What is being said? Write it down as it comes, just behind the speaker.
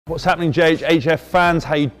What's happening, JHF fans?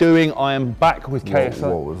 How you doing? I am back with KSI.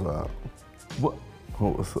 What was that?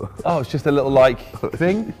 What was that? Oh, it's just a little like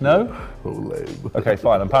thing? No? Oh, lame. Okay,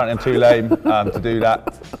 fine. Apparently I'm too lame to do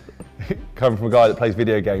that. Coming from a guy that plays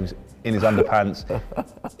video games in his underpants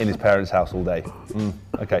in his parents' house all day.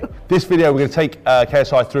 Okay. This video, we're going to take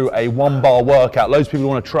KSI through a 1-bar workout. Loads of people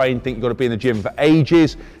want to train, think you've got to be in the gym for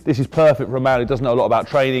ages. This is perfect for a man who doesn't know a lot about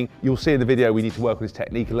training. You'll see in the video we need to work on his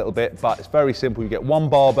technique a little bit, but it's very simple. You get 1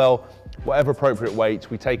 barbell, whatever appropriate weights.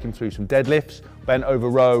 We take him through some deadlifts, bent over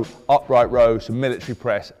row, upright row, some military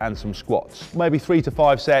press, and some squats. Maybe 3 to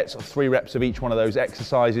 5 sets of 3 reps of each one of those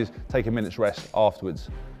exercises. Take a minute's rest afterwards.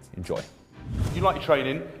 Enjoy. You like your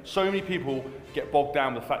training. So many people get bogged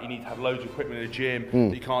down with the fact you need to have loads of equipment in a gym,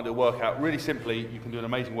 that you can't do a workout. Really simply, you can do an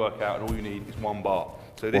amazing workout and all you need is 1 bar.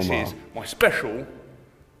 So this is my special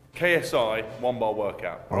KSI 1-bar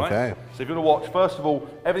workout, right? Okay. So if you want to watch, first of all,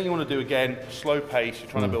 everything you want to do again, slow pace,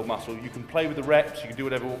 you're trying to build muscle. You can play with the reps, you can do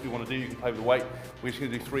whatever you want to do, you can play with the weight. We're just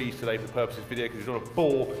going to do 3s today for the purpose of this video because we don't want to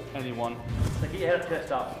bore anyone. So get your head up,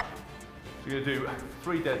 chest up. So you're going to do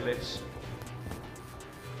 3 deadlifts.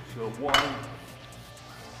 So 1,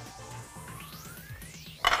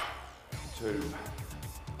 2.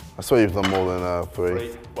 I swear you've done more than 3.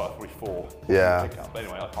 Well, probably 4. Yeah. But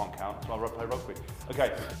anyway, I can't count, so I'll play rugby.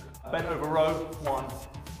 Okay, bent over row. 1,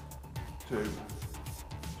 2,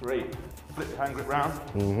 3. Flip the hand grip round.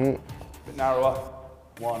 Bit narrower.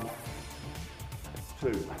 1,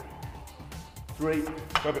 2, 3. Go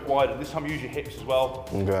a bit wider. This time use your hips as well.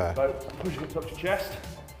 Okay. So push your hips up to your chest.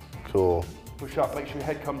 Cool. Push up, make sure your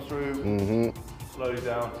head comes through. Slowly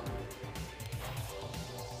down.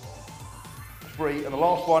 3, and the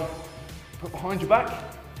last one, put behind your back,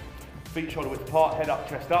 feet shoulder width apart, head up,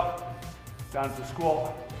 chest up, down to the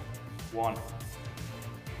squat. 1,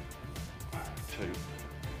 2,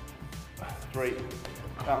 3,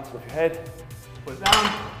 bounce off your head, put it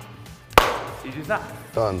down, easy as that.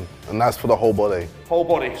 Done, and that's for the whole body? Whole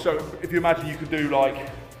body, so if you imagine you could do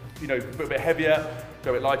like, you know, a bit heavier,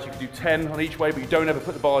 go a bit lighter, you could do 10 on each way, but you don't ever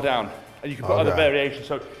put the bar down. And you can put other variations,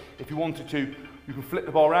 so if you wanted to, you can flip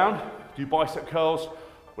the bar around, do bicep curls,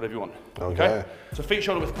 whatever you want. Okay? So feet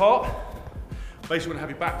shoulder width apart. Basically, we're gonna have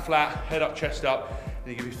your back flat, head up, chest up, and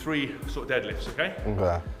you give you 3 sort of deadlifts, okay?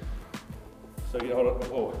 Okay. So you hold up,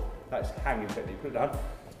 oh, that's hanging technique, put it down.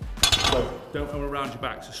 So don't come around your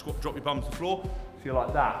back, so squat, drop your bum to the floor. So you're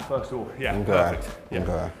like that, first of all. Yeah, perfect. Yeah.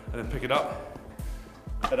 Okay. And then pick it up.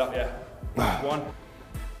 Head up, yeah. 1.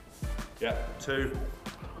 Yeah, 2.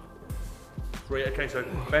 3, okay, so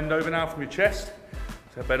bend over now from your chest.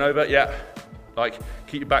 So bend over, yeah. Like,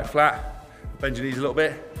 keep your back flat, bend your knees a little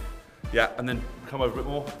bit. Yeah, and then come over a bit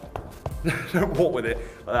more. Don't walk with it,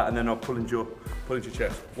 like that, and then I'll pull into your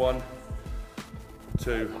chest. 1,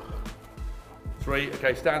 2, 3.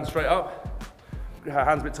 Okay, stand straight up.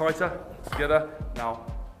 Hands a bit tighter, together. Now,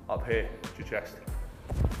 up here to your chest.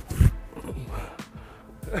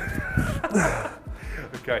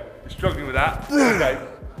 Okay, you're struggling with that. Okay,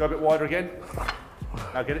 go a bit wider again.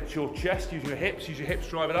 Now get it to your chest, use your hips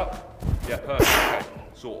drive it up. Yeah, perfect, okay,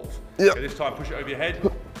 sort of. Yep. Okay, this time push it over your head.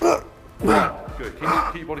 Good,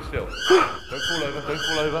 keep your body still. Don't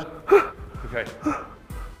fall over. Okay,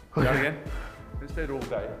 down again. Let's stay there all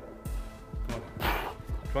day. Come on,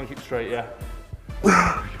 try and keep it straight, yeah.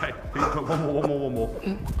 Okay, one more.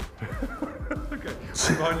 Okay,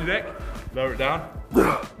 behind your neck, lower it down.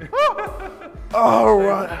 Oh,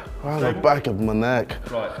 right. Around the back of my neck.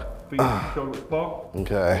 Right, feet shoulder width apart.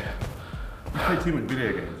 Okay. You play too much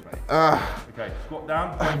video games, mate. Okay, squat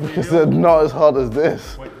down. Because they're not as hard as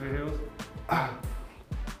this. Wait for your heels.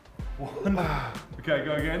 1. Okay,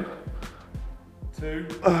 go again. 2.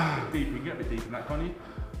 Get deep. You can get a bit deep in that, can't you?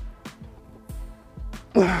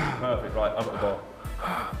 Perfect, right, I've got the bar.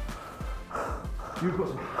 You've got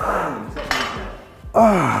some hands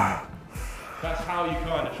up. That's how you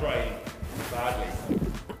kind of train badly.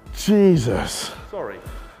 Jesus. Sorry.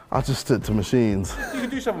 I'll just stick to machines. You can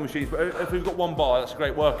do some machines, but if we've got 1 bar, that's a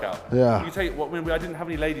great workout. Yeah. You can take, I didn't have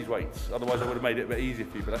any ladies' weights, otherwise I would have made it a bit easier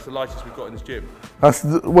for you, but that's the lightest we've got in this gym.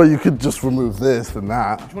 Well, you could just remove this and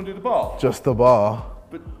that. Do you want to do the bar? Just the bar.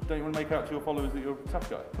 But don't you want to make out to your followers that you're a tough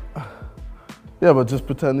guy? Yeah, but just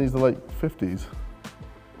pretend these are like 50s.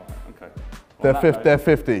 They're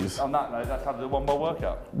 50s. On that note, that's how to do a 1-bar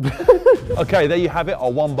workout. Okay, there you have it,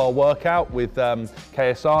 our 1-bar workout with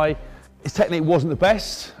KSI. His technique wasn't the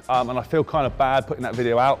best, and I feel kind of bad putting that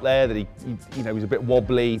video out there that he was a bit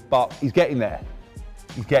wobbly, but he's getting there.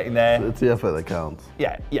 He's getting there. It's the effort that counts.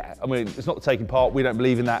 Yeah. I mean, it's not taking part. We don't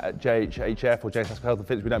believe in that at JHF or JS Haskell Health and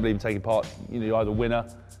Fitness. We don't believe in taking part. You're either a winner.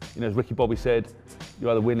 As Ricky Bobby said,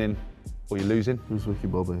 you're either winning Or you're losing. Who's Ricky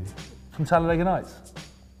Bobby? From Talladega Nights.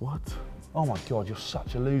 What? Oh my God, you're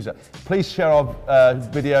such a loser. Please share our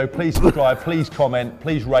video, please subscribe, please comment,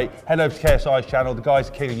 please rate. Head over to KSI's channel. The guy's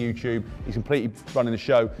king of YouTube. He's completely running the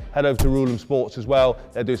show. Head over to Rule Sports as well.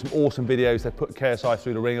 They're doing some awesome videos. They put KSI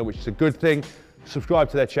through the ringer, which is a good thing. Subscribe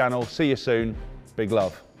to their channel. See you soon. Big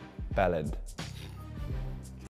love. Bell end.